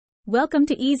Welcome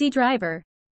to Easy Driver,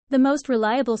 the most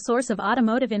reliable source of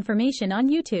automotive information on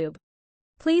YouTube.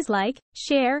 Please like,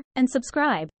 share, and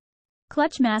subscribe.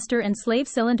 Clutch master and slave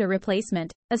cylinder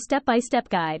replacement, a step-by-step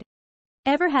guide.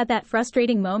 Ever had that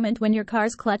frustrating moment when your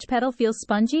car's clutch pedal feels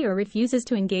spongy or refuses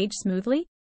to engage smoothly?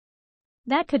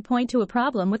 That could point to a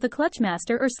problem with the clutch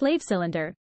master or slave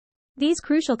cylinder. These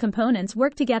crucial components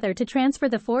work together to transfer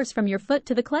the force from your foot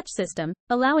to the clutch system,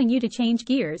 allowing you to change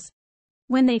gears.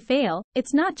 When they fail,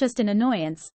 it's not just an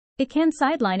annoyance, it can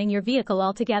sidelining your vehicle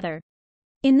altogether.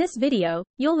 In this video,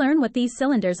 you'll learn what these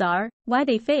cylinders are, why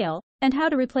they fail, and how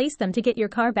to replace them to get your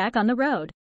car back on the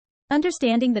road.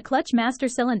 Understanding the clutch master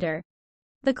cylinder.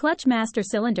 The clutch master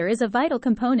cylinder is a vital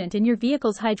component in your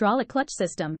vehicle's hydraulic clutch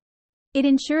system. It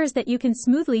ensures that you can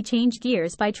smoothly change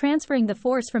gears by transferring the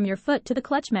force from your foot to the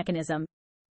clutch mechanism.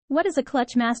 What is a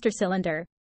clutch master cylinder?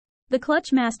 The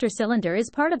clutch master cylinder is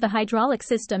part of the hydraulic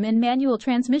system in manual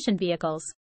transmission vehicles.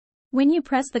 When you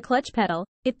press the clutch pedal,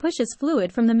 it pushes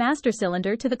fluid from the master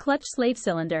cylinder to the clutch slave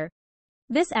cylinder.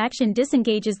 This action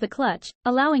disengages the clutch,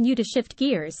 allowing you to shift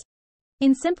gears.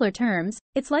 In simpler terms,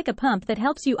 it's like a pump that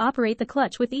helps you operate the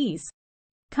clutch with ease.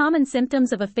 Common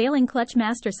symptoms of a failing clutch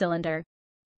master cylinder.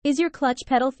 Is your clutch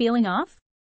pedal feeling off?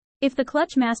 If the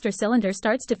clutch master cylinder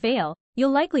starts to fail,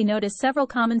 you'll likely notice several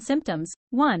common symptoms.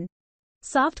 1.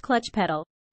 Soft clutch pedal.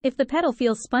 If the pedal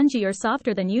feels spongy or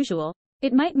softer than usual,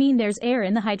 it might mean there's air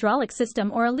in the hydraulic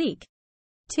system or a leak.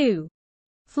 2.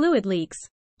 Fluid leaks.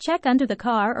 Check under the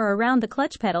car or around the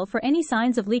clutch pedal for any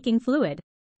signs of leaking fluid.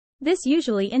 This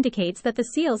usually indicates that the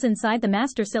seals inside the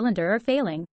master cylinder are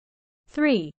failing.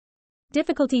 3.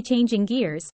 Difficulty changing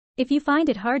gears. If you find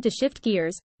it hard to shift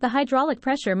gears, the hydraulic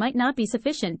pressure might not be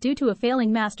sufficient due to a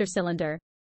failing master cylinder.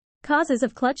 Causes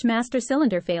of clutch master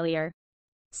cylinder failure.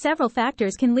 Several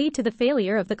factors can lead to the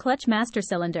failure of the clutch master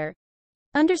cylinder.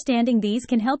 Understanding these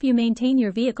can help you maintain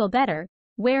your vehicle better.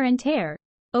 Wear and tear.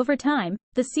 Over time,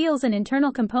 the seals and internal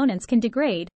components can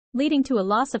degrade, leading to a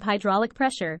loss of hydraulic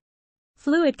pressure.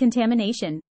 Fluid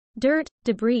contamination. Dirt,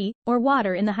 debris, or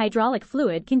water in the hydraulic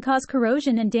fluid can cause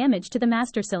corrosion and damage to the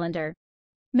master cylinder.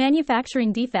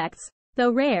 Manufacturing defects.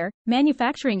 Though rare,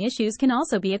 manufacturing issues can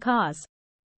also be a cause.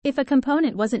 If a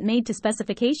component wasn't made to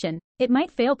specification, it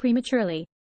might fail prematurely.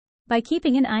 By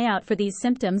keeping an eye out for these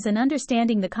symptoms and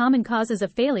understanding the common causes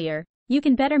of failure, you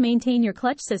can better maintain your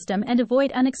clutch system and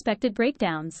avoid unexpected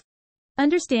breakdowns.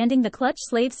 Understanding the clutch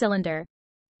slave cylinder.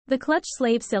 The clutch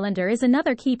slave cylinder is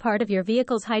another key part of your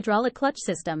vehicle's hydraulic clutch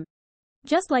system.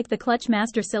 Just like the clutch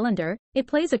master cylinder, it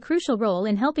plays a crucial role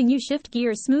in helping you shift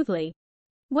gears smoothly.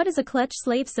 What is a clutch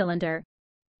slave cylinder?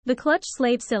 The clutch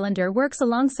slave cylinder works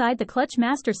alongside the clutch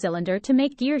master cylinder to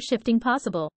make gear shifting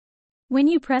possible. When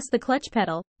you press the clutch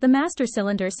pedal, the master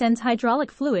cylinder sends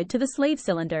hydraulic fluid to the slave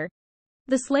cylinder.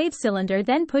 The slave cylinder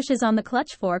then pushes on the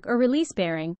clutch fork or release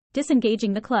bearing,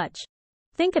 disengaging the clutch.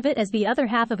 Think of it as the other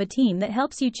half of a team that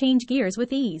helps you change gears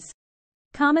with ease.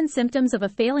 Common symptoms of a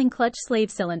failing clutch slave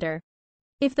cylinder.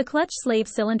 If the clutch slave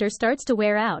cylinder starts to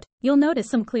wear out, you'll notice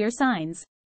some clear signs.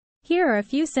 Here are a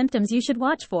few symptoms you should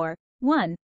watch for.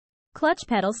 1. Clutch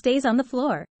pedal stays on the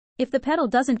floor. If the pedal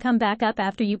doesn't come back up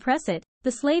after you press it,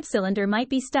 the slave cylinder might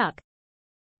be stuck.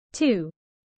 2.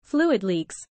 Fluid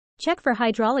leaks. Check for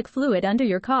hydraulic fluid under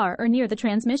your car or near the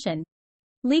transmission.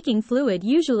 Leaking fluid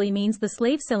usually means the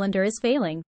slave cylinder is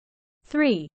failing.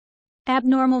 3.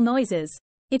 Abnormal noises.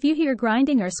 If you hear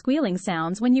grinding or squealing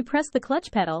sounds when you press the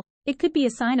clutch pedal, it could be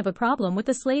a sign of a problem with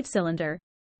the slave cylinder.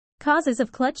 Causes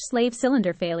of clutch slave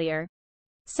cylinder failure.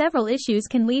 Several issues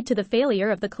can lead to the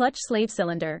failure of the clutch slave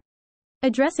cylinder.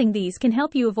 Addressing these can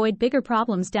help you avoid bigger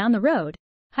problems down the road.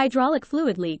 Hydraulic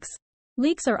fluid leaks.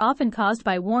 Leaks are often caused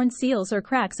by worn seals or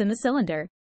cracks in the cylinder.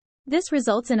 This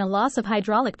results in a loss of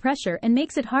hydraulic pressure and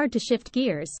makes it hard to shift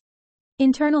gears.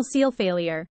 Internal seal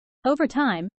failure. Over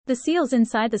time, the seals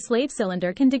inside the slave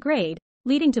cylinder can degrade,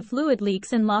 leading to fluid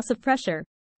leaks and loss of pressure.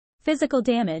 Physical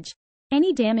damage.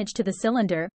 Any damage to the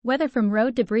cylinder, whether from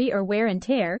road debris or wear and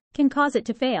tear, can cause it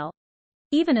to fail.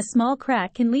 Even a small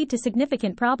crack can lead to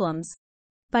significant problems.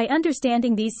 By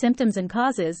understanding these symptoms and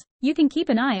causes, you can keep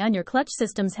an eye on your clutch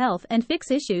system's health and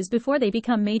fix issues before they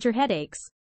become major headaches.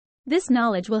 This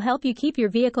knowledge will help you keep your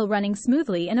vehicle running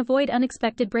smoothly and avoid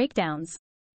unexpected breakdowns.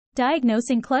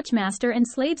 Diagnosing clutch master and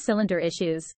slave cylinder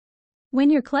issues. When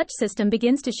your clutch system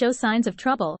begins to show signs of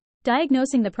trouble,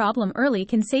 diagnosing the problem early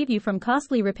can save you from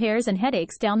costly repairs and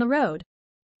headaches down the road.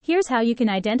 Here's how you can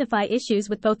identify issues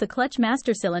with both the clutch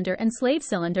master cylinder and slave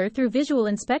cylinder through visual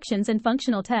inspections and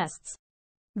functional tests.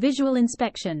 Visual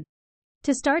inspection.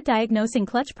 To start diagnosing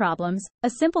clutch problems,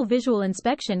 a simple visual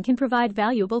inspection can provide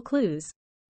valuable clues.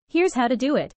 Here's how to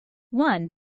do it. 1.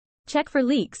 Check for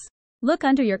leaks. Look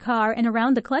under your car and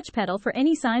around the clutch pedal for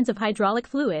any signs of hydraulic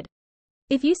fluid.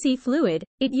 If you see fluid,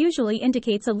 it usually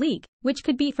indicates a leak, which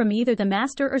could be from either the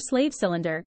master or slave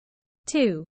cylinder.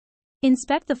 2.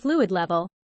 Inspect the fluid level.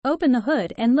 Open the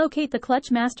hood and locate the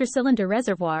clutch master cylinder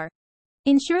reservoir.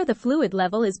 Ensure the fluid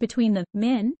level is between the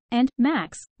min and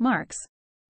max marks.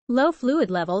 Low fluid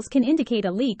levels can indicate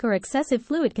a leak or excessive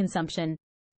fluid consumption.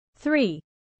 3.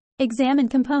 Examine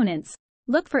components.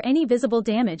 Look for any visible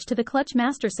damage to the clutch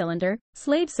master cylinder,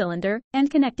 slave cylinder, and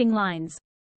connecting lines.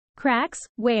 Cracks,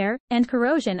 wear, and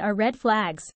corrosion are red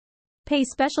flags. Pay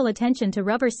special attention to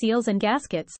rubber seals and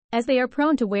gaskets, as they are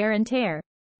prone to wear and tear.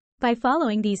 By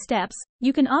following these steps,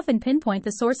 you can often pinpoint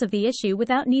the source of the issue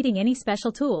without needing any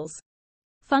special tools.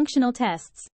 Functional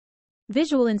tests.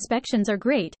 Visual inspections are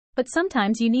great, but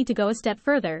sometimes you need to go a step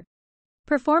further.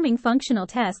 Performing functional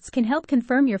tests can help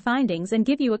confirm your findings and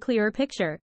give you a clearer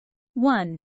picture.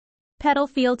 1. Pedal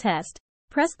feel test.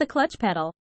 Press the clutch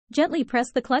pedal. Gently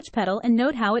press the clutch pedal and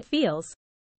note how it feels.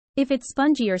 If it's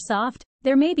spongy or soft,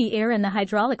 there may be air in the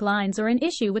hydraulic lines or an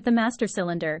issue with the master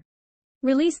cylinder.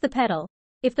 Release the pedal.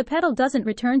 If the pedal doesn't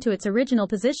return to its original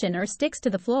position or sticks to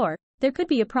the floor, there could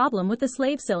be a problem with the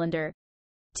slave cylinder.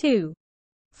 2.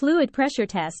 Fluid pressure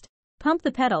test. Pump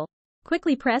the pedal.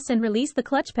 Quickly press and release the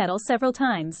clutch pedal several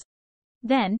times.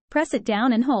 Then, press it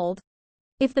down and hold.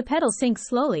 If the pedal sinks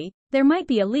slowly, there might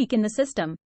be a leak in the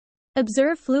system.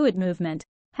 Observe fluid movement.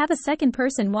 Have a second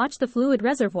person watch the fluid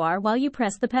reservoir while you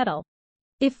press the pedal.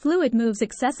 If fluid moves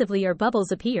excessively or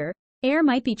bubbles appear, air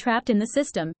might be trapped in the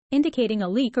system, indicating a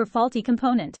leak or faulty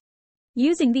component.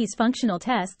 Using these functional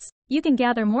tests, you can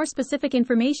gather more specific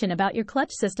information about your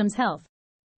clutch system's health.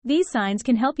 These signs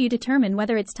can help you determine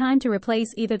whether it's time to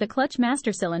replace either the clutch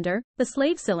master cylinder, the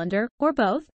slave cylinder, or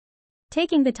both.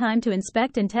 Taking the time to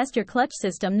inspect and test your clutch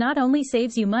system not only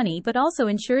saves you money but also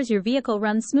ensures your vehicle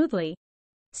runs smoothly.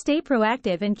 Stay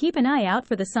proactive and keep an eye out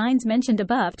for the signs mentioned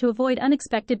above to avoid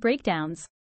unexpected breakdowns.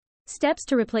 Steps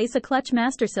to replace a clutch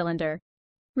master cylinder.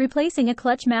 Replacing a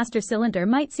clutch master cylinder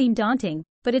might seem daunting,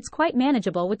 but it's quite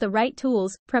manageable with the right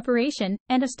tools, preparation,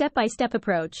 and a step-by-step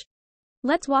approach.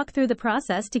 Let's walk through the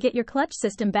process to get your clutch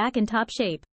system back in top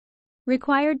shape.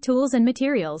 Required tools and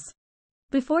materials.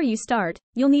 Before you start,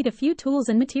 you'll need a few tools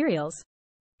and materials.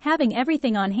 Having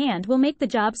everything on hand will make the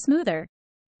job smoother.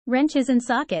 Wrenches and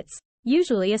sockets,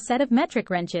 usually a set of metric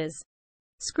wrenches.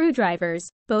 Screwdrivers,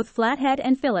 both flathead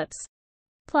and Phillips.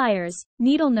 Pliers,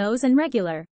 needle nose and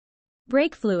regular.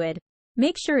 Brake fluid.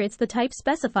 Make sure it's the type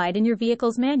specified in your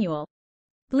vehicle's manual.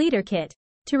 Bleeder kit,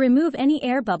 to remove any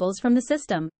air bubbles from the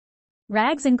system.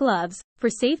 Rags and gloves, for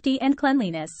safety and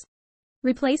cleanliness.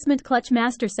 Replacement clutch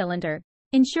master cylinder.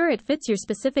 Ensure it fits your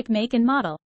specific make and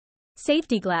model.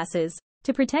 Safety glasses,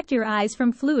 to protect your eyes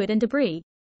from fluid and debris.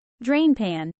 Drain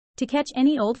pan, to catch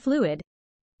any old fluid.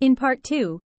 In part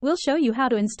 2, we'll show you how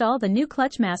to install the new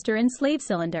clutch master and slave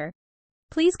cylinder.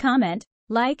 Please comment,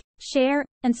 like, share,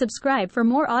 and subscribe for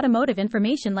more automotive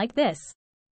information like this.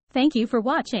 Thank you for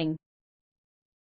watching.